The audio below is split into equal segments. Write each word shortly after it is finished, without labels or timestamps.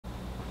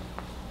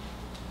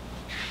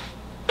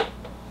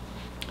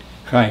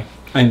Hi,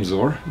 I'm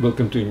Zor.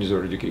 Welcome to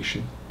Unizor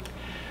Education.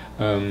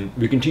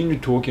 We continue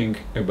talking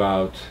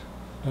about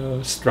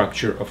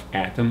structure of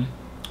atom.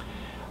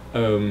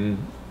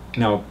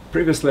 Now,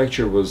 previous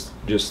lecture was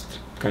just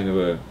kind of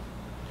a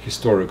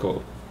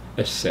historical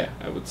essay,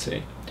 I would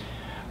say.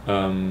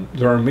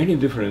 There are many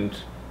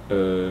different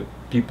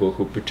people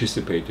who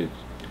participated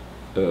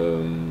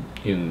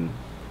in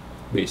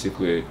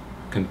basically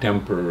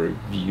contemporary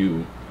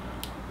view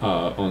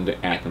on the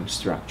atom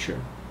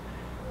structure.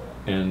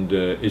 And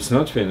it's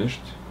not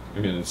finished. I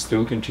mean, it's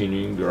still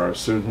continuing. There are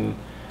certain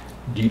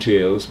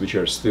details which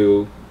are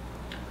still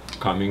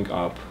coming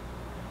up,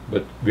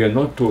 but we are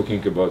not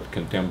talking about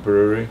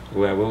contemporary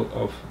level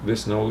of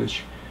this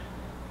knowledge.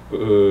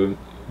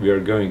 We are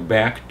going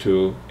back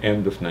to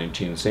end of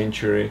 19th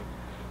century,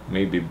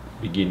 maybe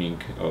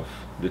beginning of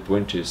the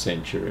 20th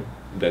century.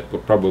 That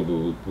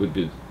probably would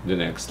be the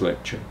next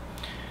lecture.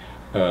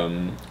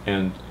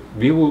 And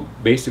we will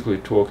basically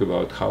talk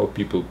about how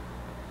people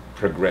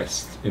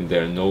progressed in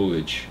their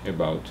knowledge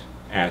about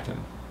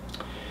atom.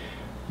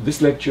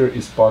 This lecture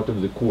is part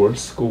of the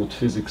course called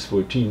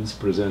Physics4Teens,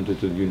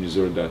 presented on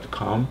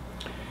Unizor.com.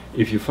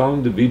 If you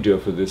found the video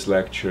for this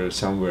lecture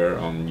somewhere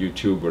on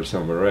YouTube or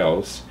somewhere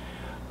else,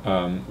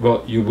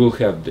 well, you will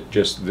have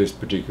just this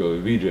particular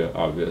video,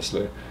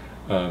 obviously,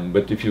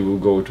 but if you will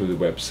go to the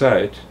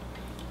website,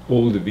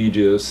 all the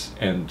videos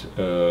and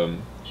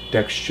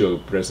textual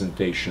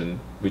presentation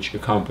which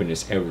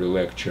accompanies every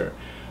lecture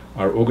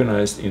are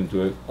organized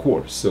into a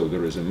course. So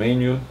there is a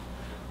menu,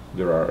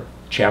 there are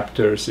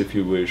chapters if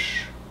you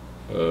wish,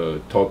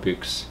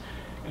 topics,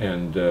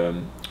 and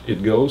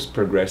it goes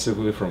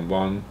progressively from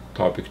one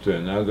topic to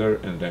another,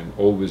 and I'm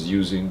always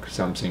using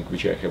something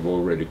which I have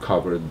already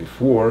covered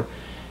before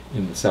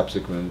in the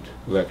subsequent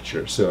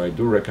lecture. So I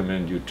do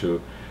recommend you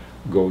to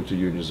go to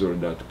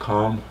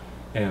unizor.com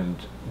and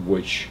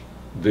watch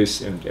this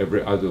and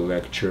every other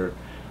lecture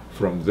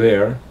from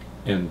there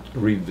and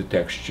read the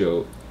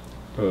textual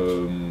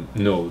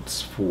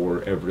notes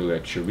for every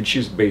lecture, which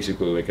is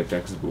basically like a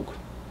textbook.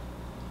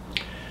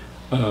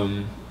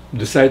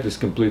 The site is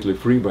completely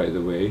free, by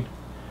the way.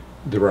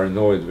 There are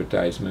no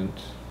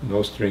advertisements,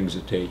 no strings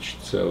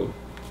attached, so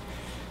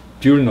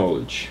pure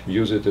knowledge.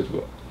 Use it as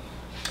well.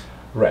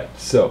 Right,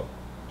 so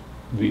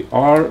we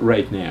are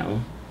right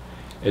now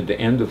at the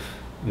end of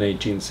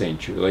 19th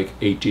century, like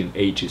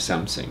 1880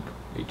 something,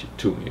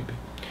 82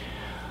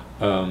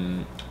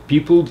 maybe.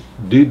 People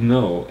did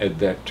know at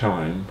that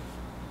time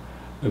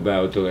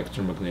about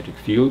electromagnetic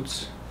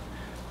fields.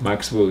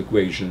 Maxwell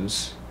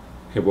equations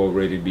have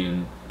already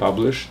been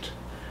published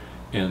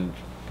and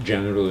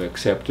generally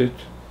accepted.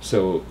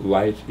 So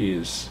light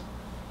is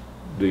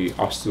the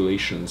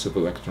oscillations of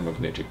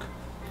electromagnetic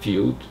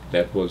field.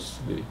 That was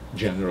the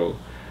general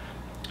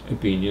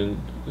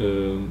opinion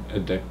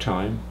at that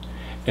time.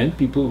 And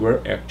people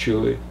were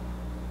actually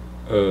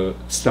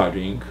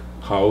studying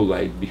how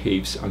light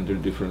behaves under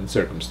different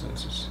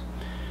circumstances.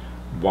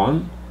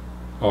 One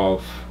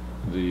of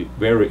the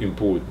very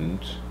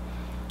important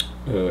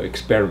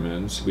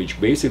experiments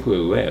which basically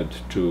led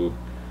to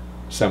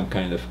some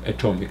kind of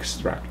atomic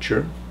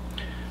structure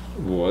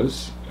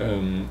was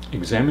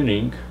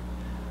examining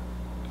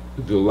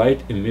the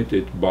light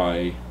emitted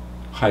by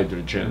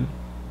hydrogen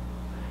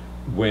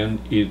when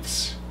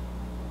it's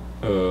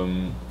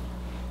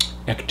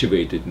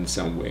activated in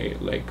some way.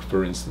 Like,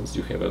 for instance,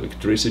 you have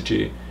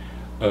electricity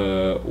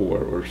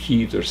or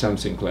heat or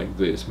something like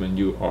this. When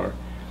you are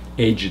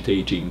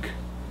agitating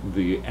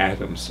the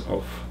atoms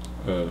of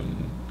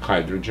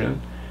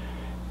hydrogen,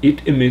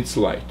 it emits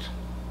light.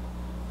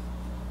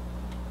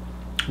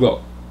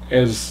 Well,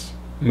 as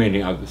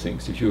many other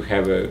things, if you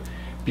have a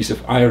piece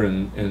of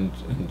iron and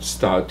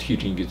start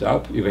heating it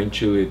up,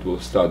 eventually it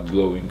will start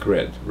glowing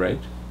red, right?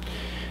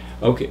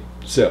 Okay,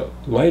 so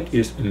light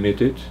is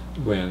emitted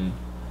when,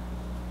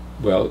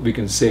 well, we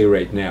can say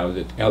right now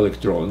that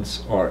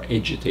electrons are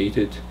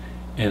agitated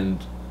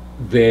and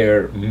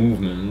their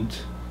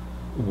movement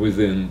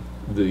within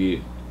the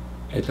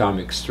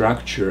atomic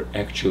structure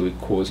actually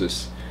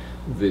causes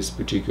this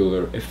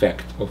particular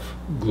effect of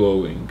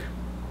glowing.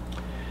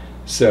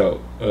 So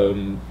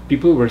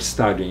people were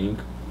studying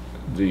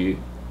the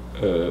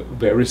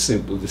very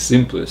simple, the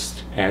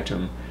simplest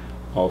atom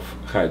of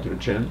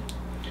hydrogen,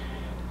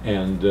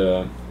 and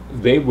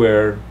they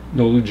were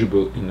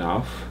knowledgeable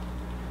enough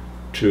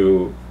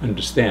to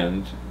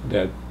understand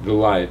that the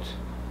light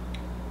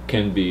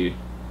can be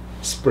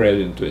spread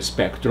into a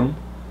spectrum,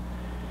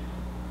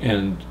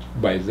 and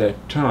by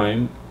that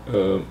time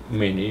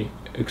many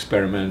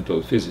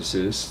experimental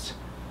physicists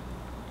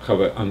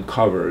have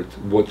uncovered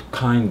what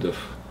kind of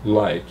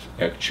light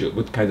actually,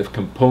 what kind of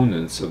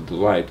components of the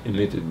light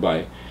emitted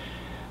by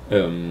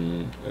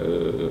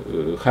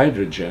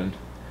hydrogen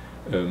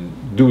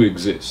do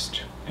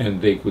exist,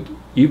 and they could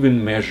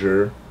even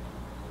measure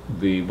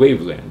the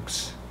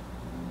wavelengths.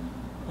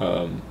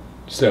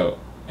 So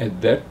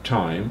at that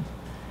time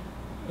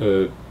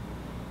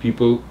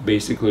people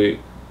basically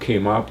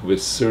came up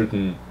with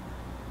certain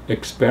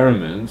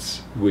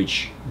experiments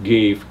which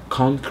gave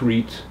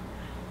concrete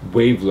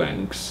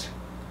wavelengths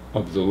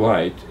of the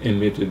light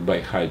emitted by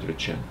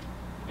hydrogen.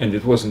 And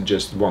it wasn't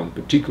just one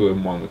particular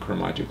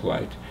monochromatic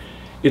light,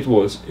 it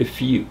was a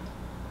few.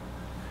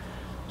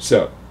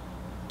 So,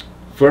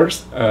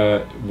 first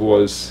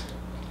was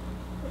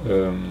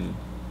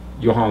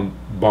Johann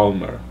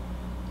Balmer,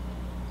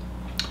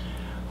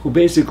 who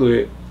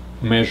basically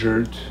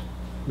measured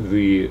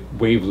the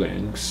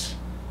wavelengths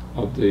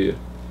of the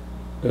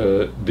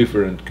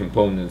different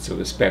components of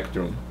a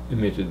spectrum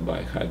emitted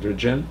by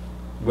hydrogen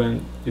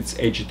when it's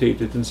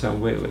agitated in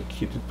some way, like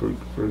heated,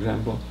 for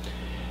example.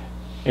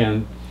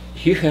 And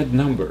he had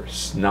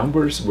numbers.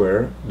 Numbers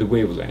were the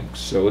wavelengths.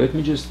 So let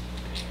me just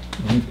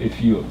give a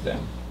few of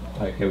them.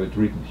 I have it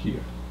written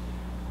here.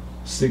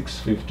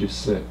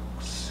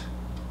 656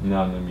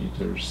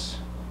 nanometers,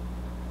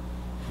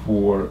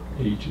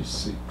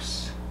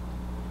 486,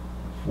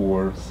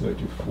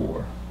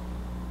 434,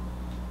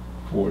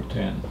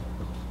 410,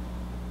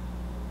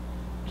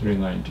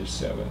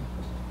 397,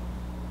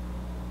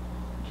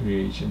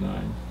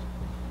 389,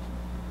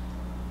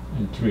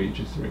 and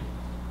 383.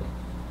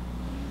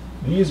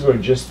 These were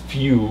just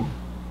few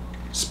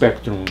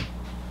spectrum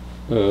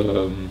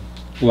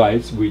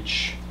lights,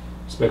 which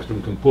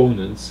spectrum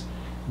components.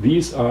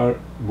 These are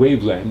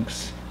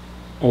wavelengths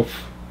of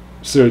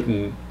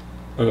certain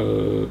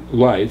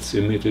lights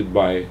emitted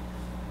by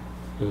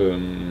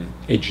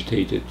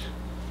agitated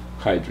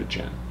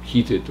hydrogen,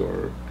 heated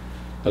or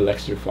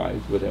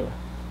electrified, whatever.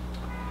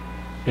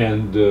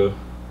 And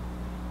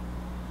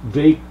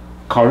they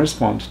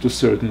correspond to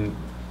certain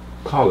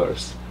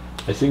colors.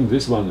 I think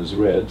this one is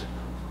red.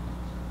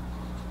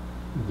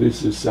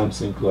 This is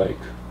something like,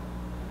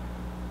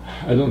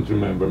 I don't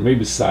remember,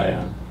 maybe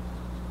cyan.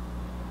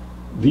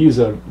 These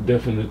are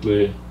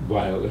definitely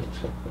violet.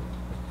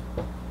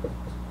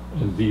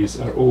 And these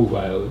are all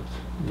violet.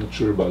 I'm not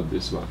sure about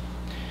this one.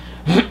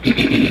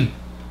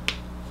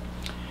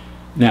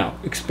 Now,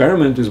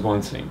 experiment is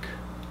one thing,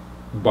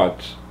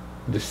 but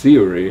the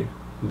theory,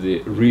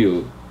 the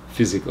real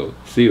physical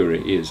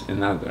theory, is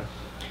another.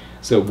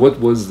 So what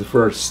was the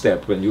first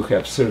step when you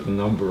have certain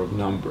number of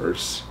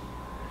numbers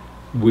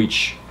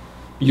which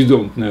you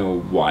don't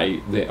know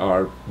why they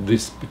are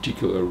this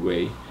particular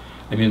way?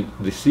 I mean,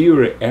 the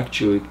theory,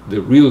 actually,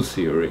 the real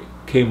theory,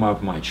 came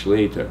up much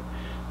later.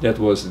 That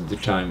was at the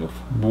time of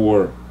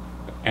Bohr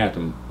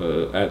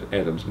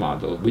atoms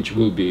model, which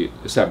will be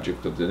the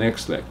subject of the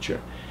next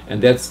lecture.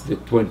 And that's the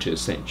 20th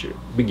century,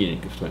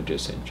 beginning of 20th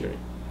century.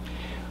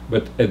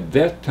 But at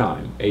that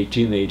time,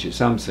 1880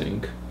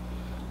 something,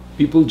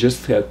 people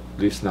just had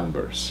these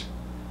numbers.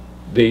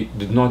 They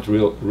did not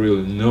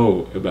really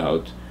know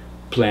about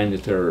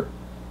planetary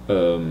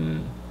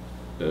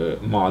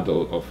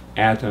model of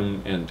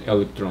atom and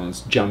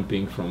electrons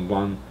jumping from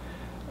one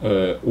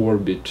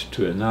orbit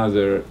to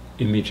another,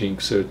 emitting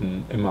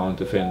certain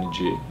amount of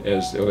energy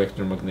as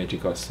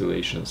electromagnetic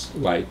oscillations,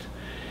 light.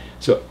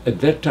 So at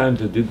that time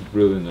they didn't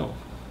really know,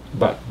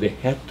 but they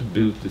had to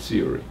build the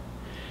theory.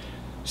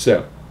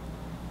 So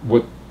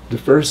what the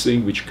first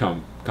thing which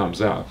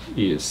comes up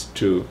is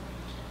to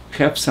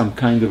have some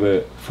kind of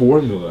a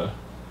formula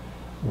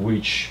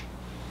which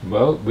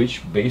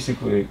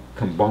basically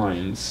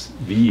combines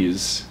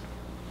these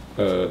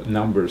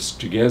numbers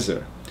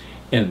together,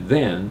 and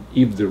then,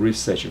 if there is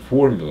such a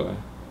formula,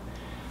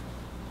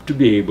 to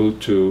be able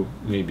to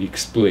maybe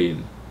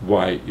explain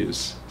why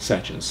is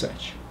such and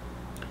such.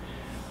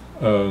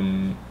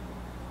 I'm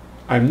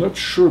not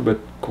sure, but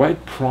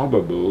quite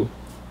probable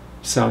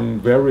some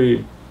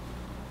very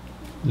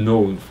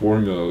known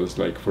formulas,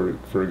 like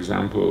for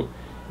example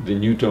the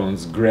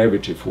Newton's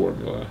gravity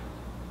formula.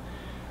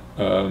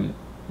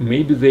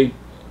 Maybe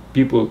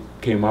people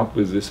came up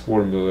with this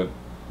formula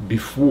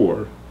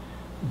before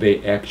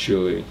they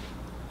actually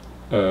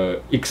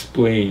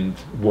explained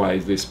why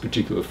this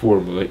particular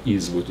formula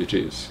is what it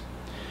is.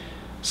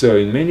 So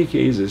in many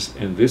cases,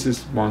 and this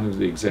is one of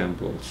the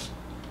examples,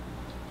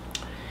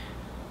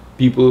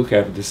 people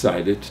have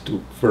decided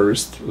to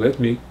first, let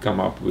me come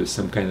up with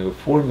some kind of a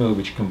formula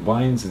which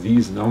combines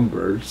these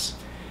numbers,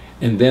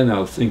 and then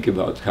I'll think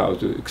about how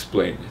to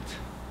explain it.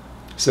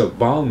 So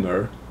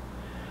Balmer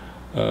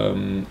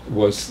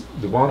was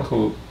the one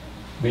who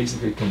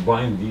basically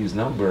combined these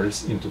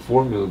numbers into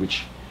formula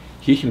which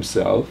he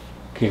himself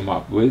came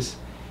up with,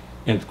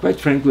 and quite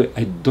frankly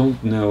I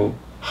don't know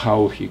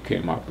how he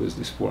came up with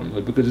this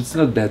formula, because it's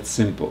not that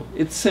simple.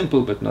 It's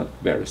simple but not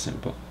very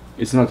simple.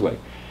 It's not like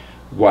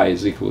y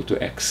is equal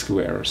to x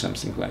squared or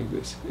something like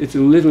this. It's a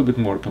little bit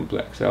more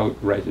complex. I'll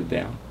write it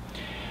down.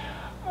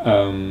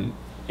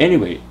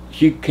 Anyway,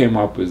 he came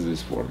up with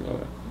this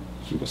formula.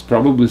 He was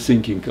probably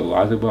thinking a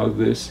lot about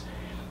this.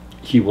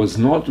 He was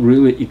not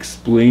really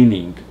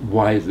explaining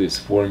why this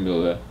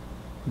formula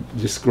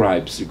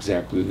describes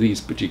exactly these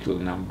particular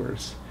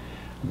numbers.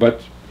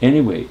 But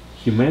anyway,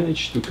 he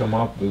managed to come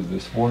up with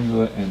this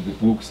formula, and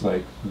it looks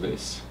like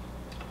this.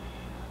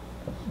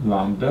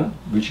 Lambda,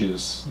 which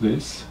is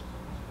this,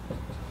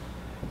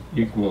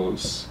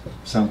 equals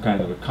some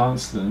kind of a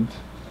constant,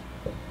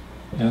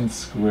 n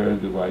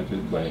squared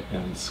divided by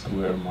n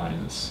squared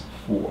minus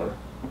 4,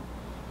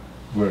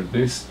 where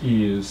this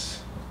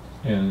is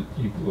n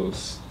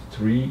equals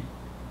 3,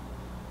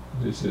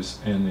 this is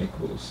n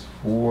equals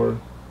 4,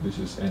 this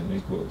is n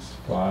equals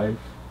 5,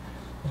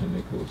 n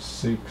equals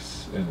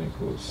 6, n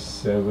equals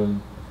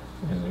 7,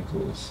 n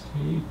equals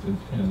 8, and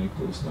n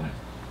equals 9.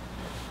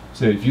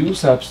 So if you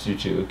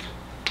substitute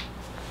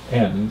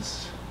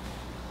n's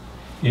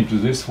into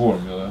this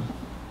formula,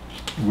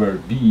 where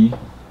b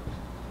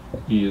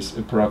is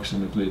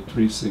approximately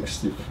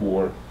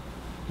 364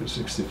 to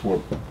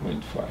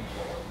 64.5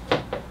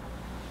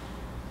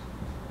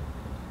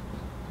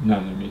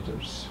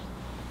 nanometers.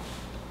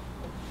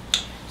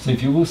 So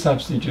if you will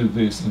substitute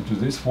this into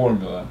this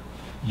formula,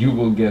 you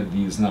will get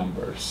these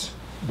numbers,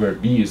 where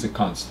b is a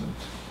constant.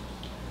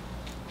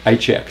 I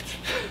checked.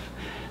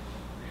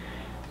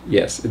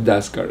 Yes, it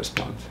does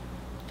correspond.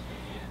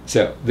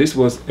 So this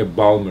was a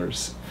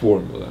Balmer's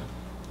formula,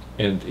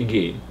 and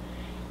again,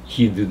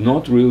 he did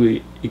not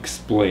really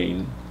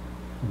explain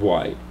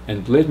why.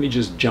 And let me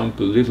just jump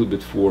a little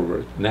bit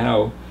forward.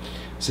 Now,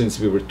 since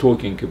we were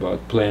talking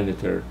about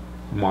planetary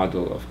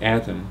model of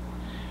atom,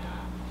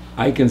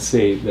 I can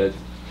say that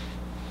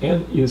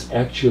n is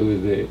actually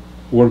the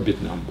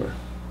orbit number.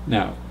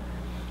 Now,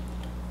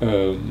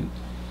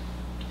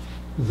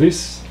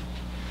 this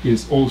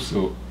is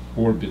also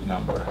orbit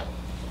number.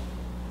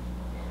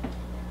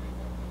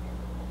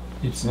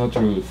 It's not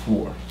really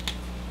 4,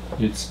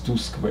 it's 2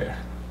 square.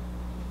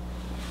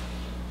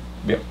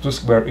 Yeah, 2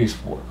 square is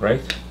 4,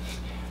 right?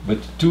 But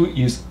 2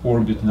 is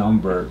orbit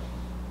number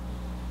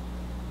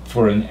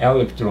for an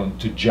electron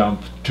to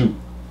jump to,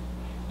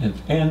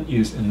 and n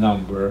is a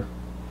number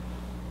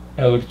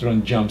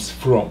electron jumps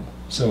from.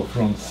 So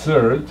from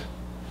third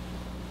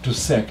to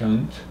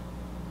second,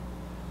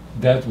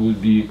 that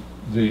would be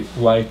the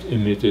light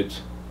emitted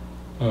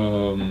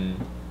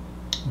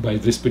by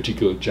this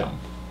particular jump.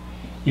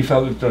 If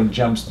electron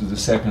jumps to the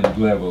second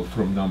level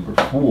from number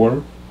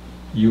 4,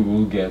 you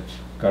will get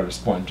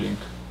corresponding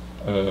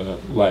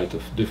light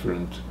of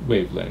different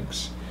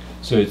wavelengths.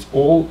 So it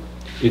all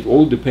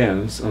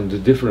depends on the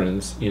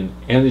difference in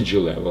energy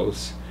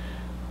levels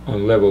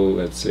on level,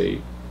 let's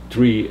say,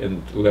 3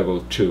 and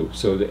level 2.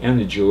 So the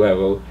energy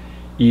level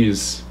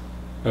is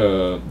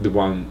the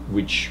one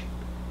which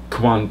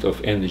quant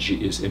of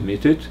energy is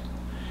emitted.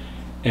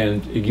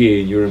 And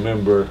again, you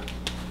remember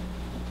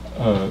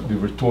we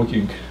were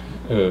talking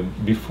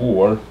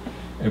before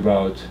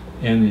about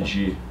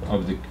energy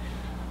of the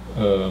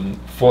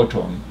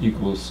photon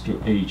equals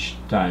to h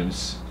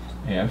times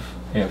f.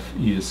 F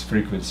is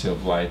frequency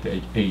of light,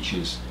 h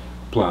is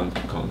Planck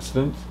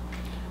constant.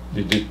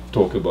 We did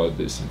talk about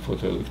this in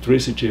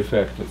photoelectricity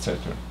effect,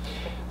 etc.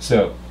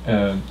 So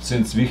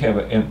since we have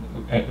a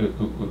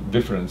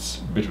difference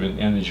between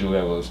energy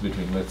levels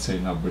between, let's say,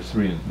 number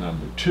 3 and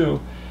number 2,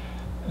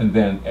 and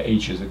then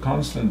h is a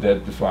constant,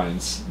 that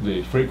defines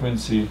the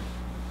frequency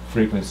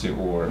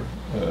or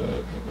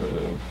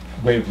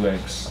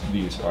wavelengths.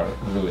 These are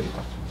related.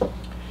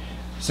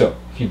 So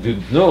he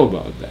didn't know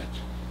about that.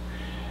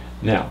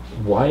 Now,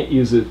 why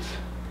is it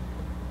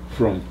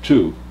from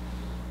 2?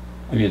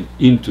 I mean,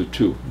 into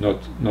 2,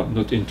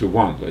 not into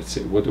 1, let's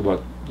say. What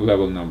about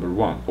level number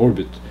 1,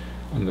 orbit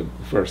on the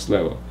first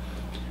level?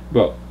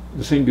 Well,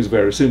 the thing is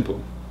very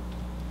simple.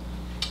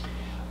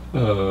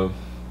 The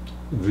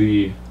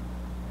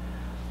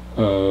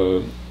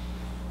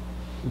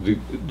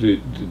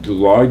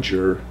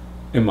larger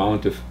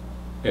amount of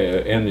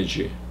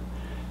energy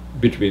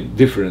between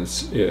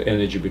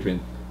energy between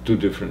two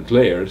different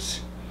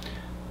layers,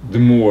 the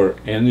more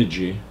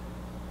energy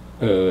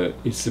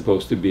is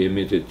supposed to be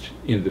emitted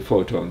in the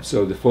photon.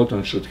 So the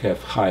photon should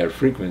have higher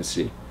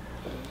frequency,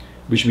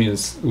 which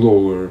means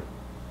lower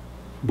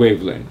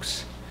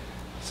wavelengths.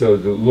 So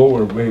the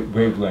lower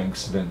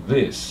wavelengths than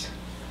this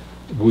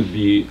would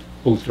be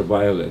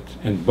ultraviolet,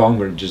 and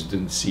Balmer just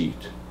didn't see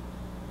it.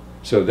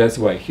 So that's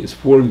why his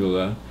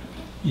formula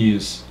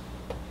is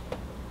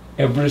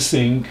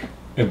everything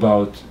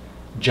about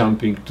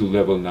jumping to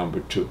level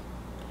number 2.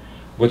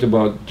 What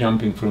about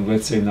jumping from,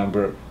 let's say,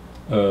 number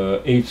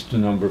 8 to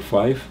number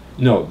 5?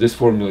 No, this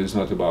formula is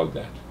not about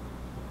that.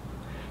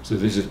 So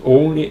this is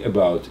only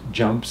about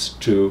jumps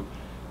to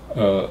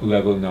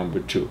level number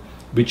 2,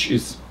 which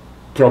is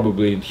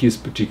probably in his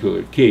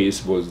particular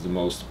case was the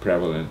most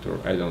prevalent, or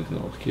I don't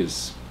know,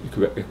 his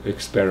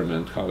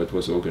experiment, how it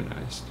was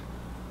organized.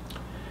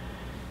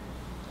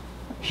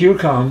 Here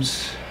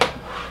comes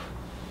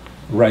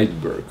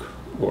Rydberg,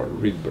 or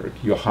Rydberg,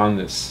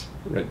 Johannes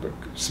Rydberg,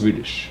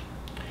 Swedish,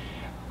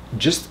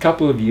 just a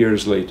couple of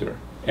years later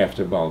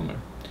after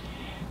Balmer.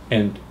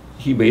 And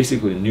he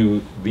basically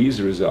knew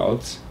these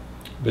results,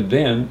 but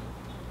then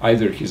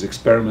either his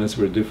experiments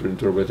were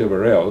different or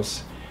whatever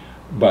else,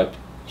 but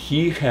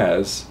he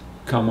has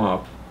come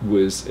up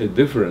with a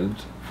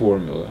different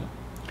formula.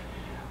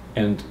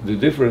 And the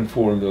different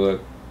formula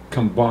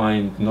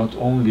combined not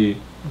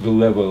only the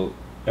level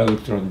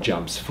electron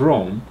jumps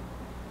from,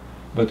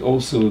 but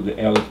also the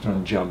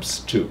electron jumps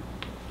to.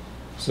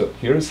 So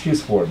here's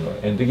his formula,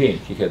 and again,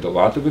 he had a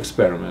lot of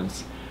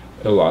experiments,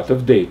 a lot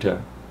of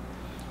data,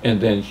 and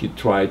then he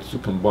tried to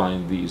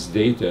combine these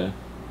data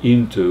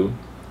into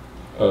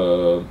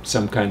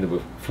some kind of a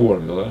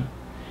formula.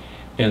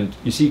 And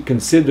you see,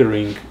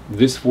 considering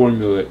this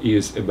formula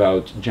is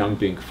about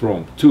jumping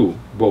from two,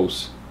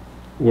 both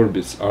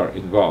orbits are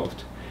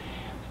involved,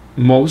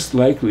 most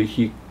likely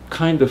he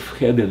kind of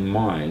had in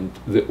mind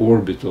the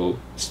orbital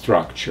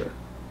structure.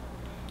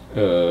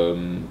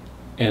 I'm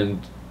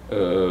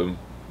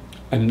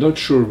not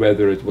sure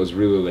whether it was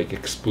really like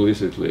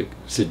explicitly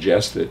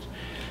suggested,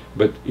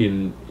 but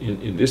in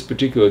this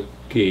particular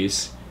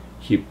case,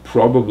 he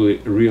probably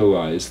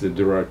realized that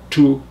there are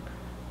two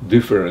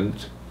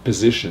different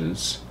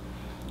positions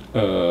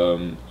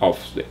of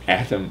the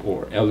atom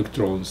or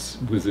electrons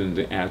within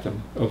the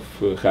atom of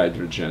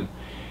hydrogen,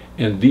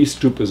 and these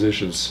two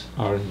positions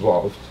are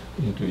involved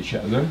into each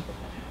other,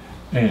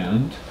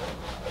 and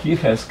he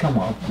has come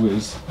up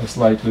with a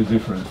slightly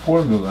different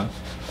formula,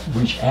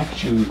 which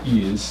actually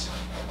is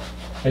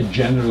a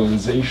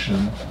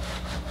generalization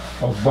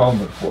of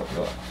Balmer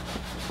formula.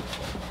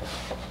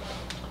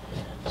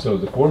 So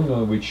the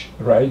formula which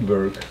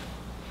Rydberg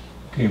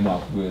came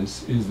up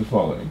with is the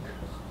following.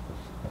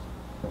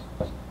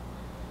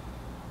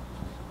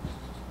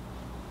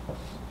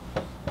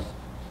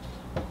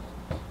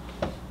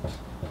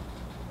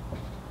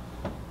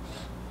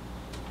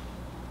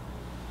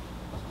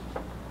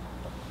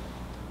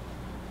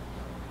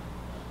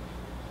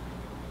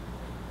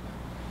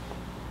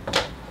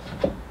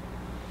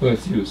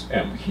 Let's use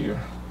m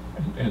here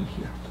and n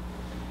here,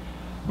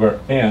 where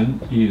n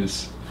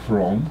is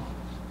from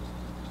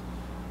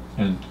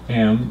and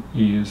m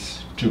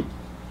is to.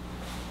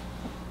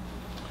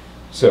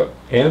 So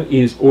n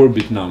is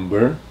orbit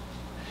number.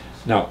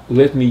 Now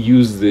let me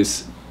use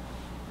this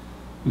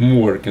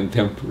more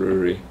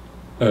contemporary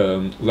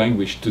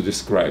language to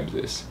describe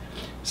this.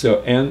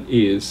 So n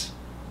is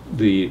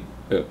the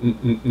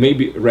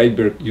maybe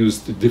Rydberg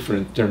used a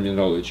different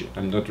terminology,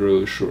 I'm not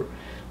really sure.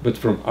 But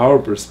from our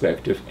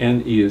perspective,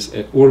 n is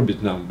an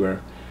orbit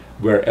number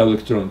where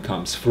electron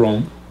comes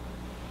from,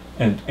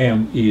 and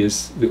m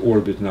is the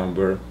orbit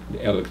number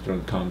the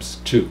electron comes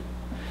to.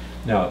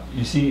 Now,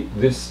 you see,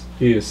 this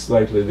is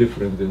slightly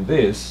different than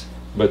this,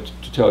 but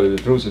to tell you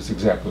the truth, it's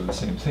exactly the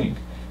same thing.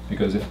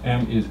 Because if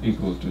m is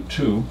equal to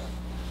 2,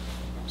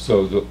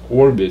 so the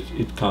orbit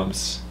it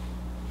comes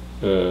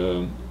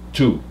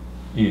to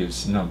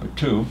is number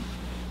 2.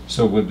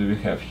 So what do we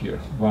have here?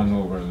 1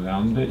 over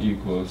lambda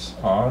equals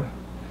r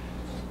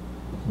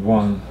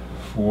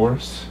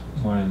 1/4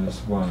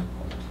 minus 1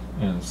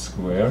 n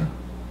square,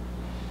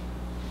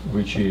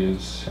 which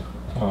is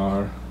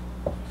r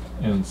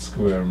n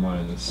square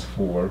minus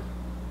 4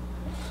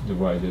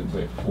 divided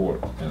by 4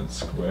 n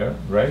square,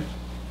 right?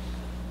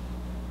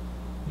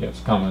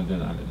 Yes, common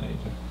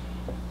denominator,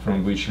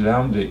 from which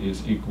lambda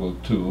is equal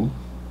to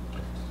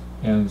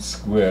n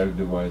square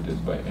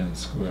divided by n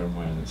square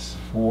minus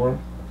 4,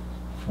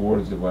 4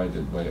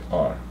 divided by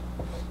r.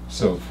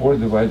 So 4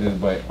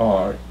 divided by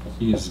r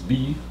is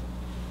b,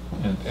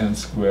 and n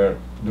square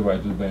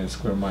divided by n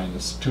square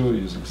minus 2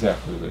 is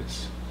exactly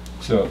this.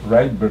 So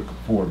Rydberg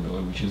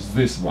formula, which is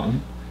this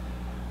one,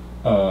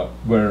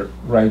 where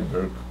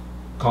Rydberg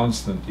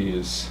constant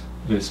is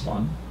this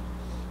one,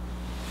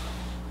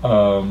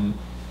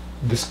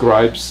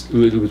 describes a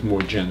little bit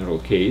more general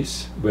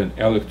case when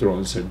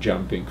electrons are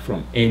jumping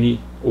from any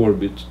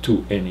orbit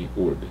to any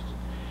orbit.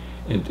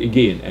 And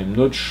again, I'm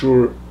not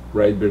sure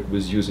Rydberg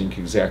was using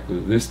exactly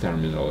this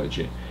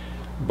terminology,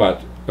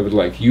 but I would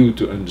like you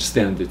to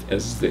understand it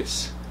as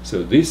this.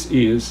 So this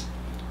is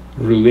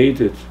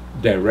related,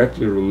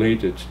 directly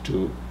related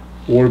to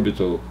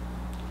orbital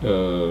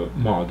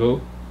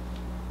model,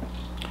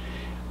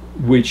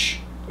 which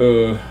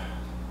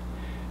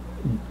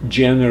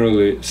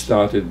generally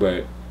started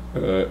by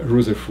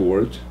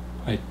Rutherford.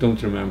 I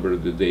don't remember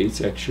the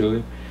dates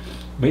actually.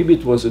 Maybe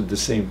it was at the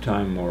same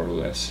time, more or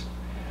less.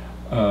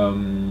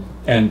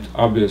 And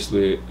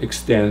obviously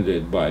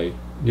extended by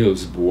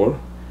Niels Bohr,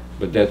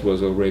 but that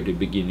was already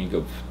beginning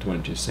of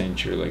 20th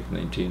century, like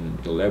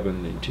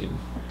 1911,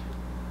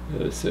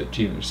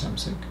 1913 or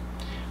something.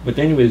 But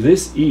anyway,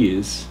 this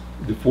is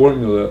the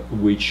formula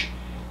which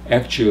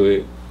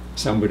actually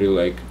somebody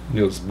like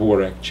Niels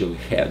Bohr actually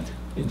had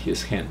in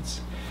his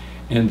hands.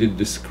 And it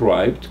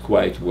described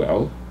quite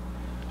well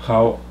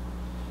how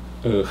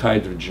a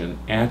hydrogen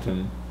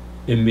atom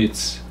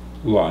emits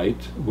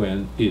light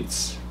when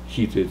it's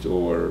heated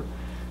or,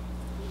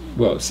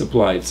 well,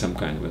 supplied some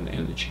kind of an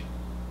energy.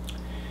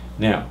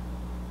 Now,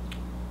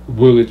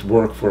 will it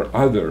work for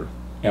other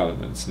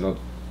elements, not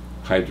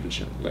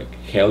hydrogen, like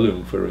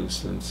helium, for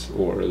instance,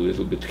 or a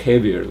little bit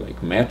heavier,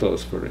 like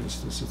metals, for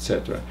instance,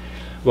 etc.?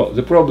 Well,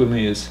 the problem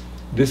is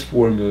this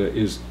formula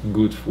is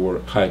good for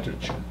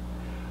hydrogen.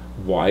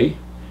 Why?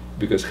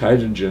 Because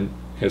hydrogen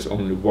has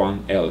only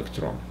one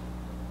electron.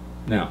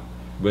 Now,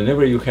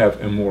 whenever you have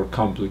a more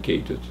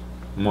complicated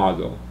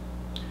model,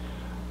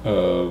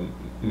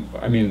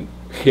 I mean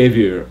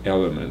heavier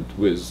element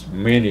with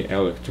many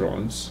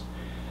electrons,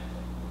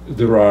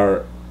 there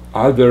are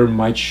other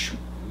much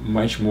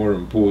more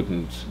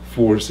important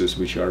forces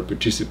which are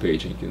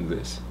participating in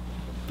this.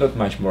 Not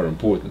much more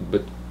important,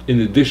 but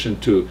in addition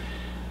to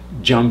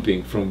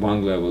jumping from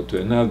one level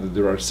to another,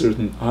 there are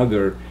certain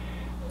other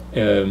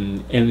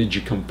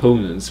energy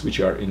components which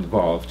are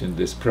involved in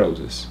this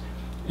process.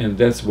 And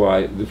that's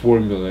why the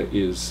formula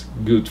is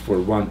good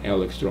for one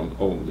electron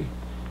only.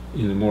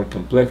 In a more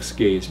complex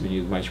case, we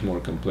need much more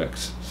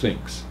complex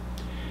things.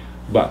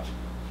 But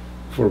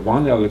for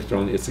one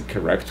electron, it's a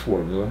correct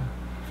formula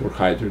for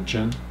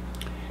hydrogen,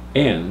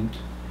 and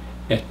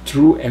a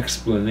true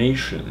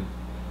explanation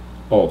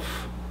of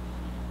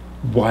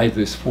why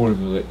this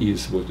formula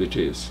is what it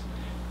is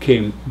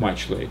came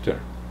much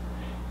later.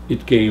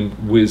 It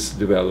came with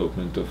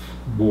development of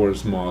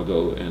Bohr's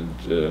model,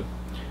 and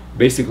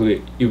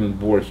basically even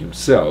Bohr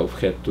himself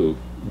had to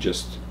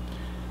just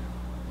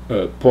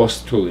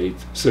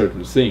postulate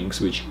certain things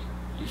which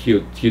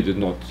he did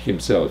not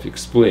himself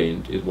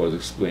explain. It was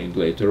explained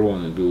later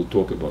on, and we will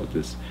talk about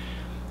this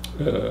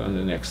on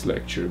the next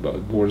lecture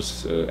about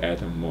Bohr's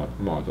atom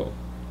model.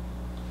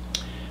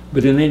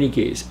 But in any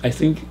case, I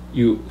think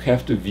you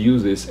have to view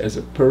this as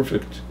a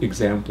perfect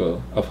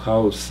example of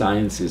how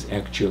science is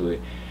actually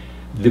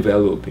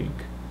developing.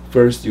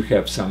 First you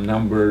have some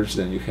numbers,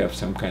 then you have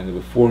some kind of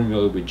a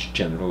formula which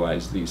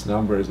generalizes these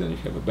numbers, then you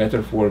have a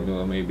better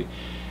formula maybe,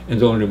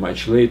 and only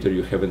much later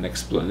you have an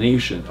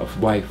explanation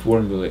of why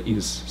formula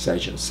is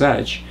such and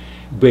such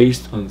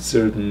based on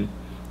certain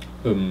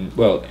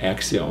well,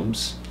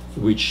 axioms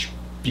which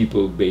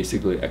people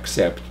basically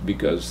accept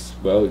because,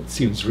 well, it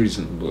seems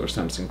reasonable or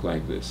something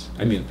like this.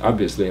 I mean,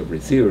 obviously every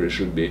theory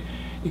should be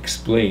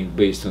explained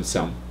based on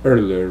some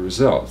earlier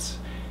results,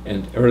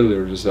 and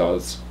earlier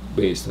results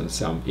based on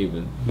some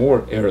even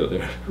more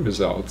earlier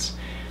results.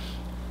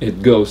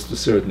 It goes to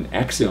certain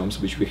axioms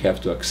which we have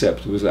to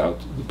accept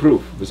without the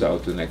proof,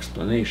 without an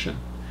explanation.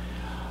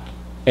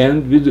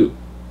 And we do.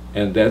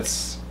 And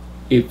that's,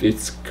 if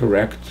it's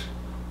correct,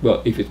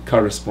 well, if it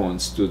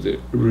corresponds to the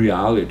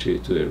reality,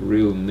 to the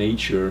real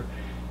nature,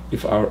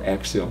 if our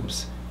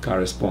axioms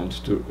correspond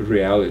to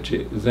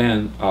reality,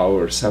 then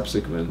our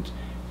subsequent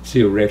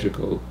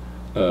theoretical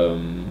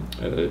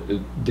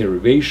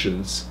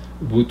derivations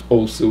would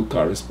also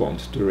correspond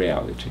to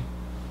reality,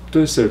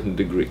 to a certain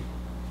degree,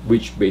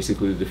 which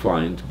basically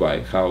defined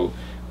by how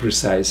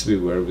precise we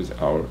were with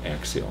our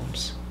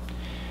axioms.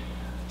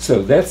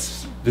 So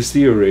that's the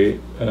theory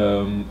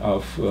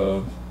of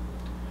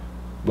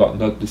well,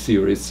 not the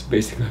theory, it's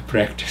basically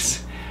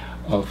practice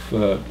of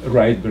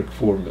Rydberg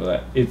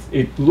formula.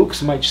 It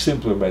looks much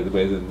simpler, by the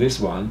way, than this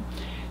one,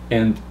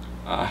 and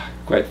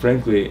quite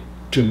frankly,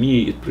 to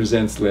me, it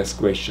presents less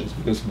questions,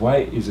 because why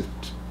is it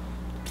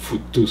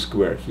 2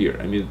 square here?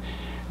 I mean,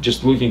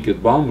 just looking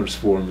at Balmer's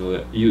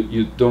formula,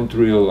 you don't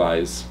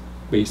realize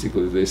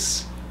basically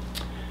this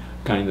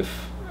kind of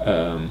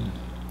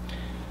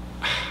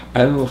I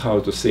don't know how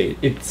to say it.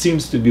 It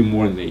seems to be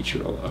more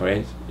natural, all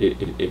right,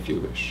 if you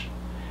wish.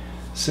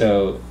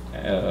 So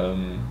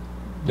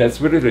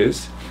that's what it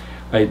is.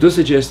 I do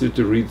suggest you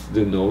to read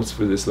the notes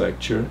for this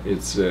lecture.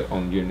 It's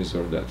on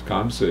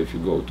unizor.com. So if you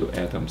go to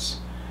atoms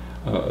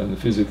in the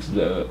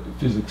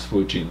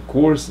Physics4Teens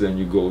course, then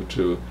you go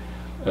to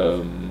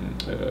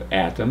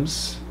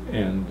atoms,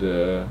 and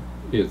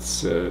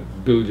it's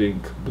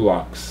building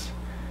blocks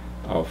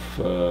of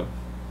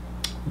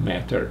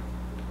matter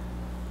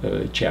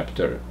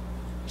chapter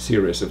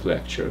series of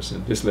lectures,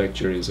 and this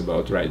lecture is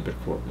about Rydberg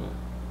formula.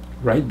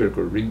 Rydberg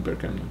or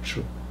Rydberg, I'm not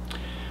sure.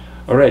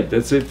 All right,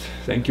 that's it.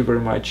 Thank you very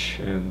much,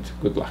 and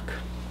good luck.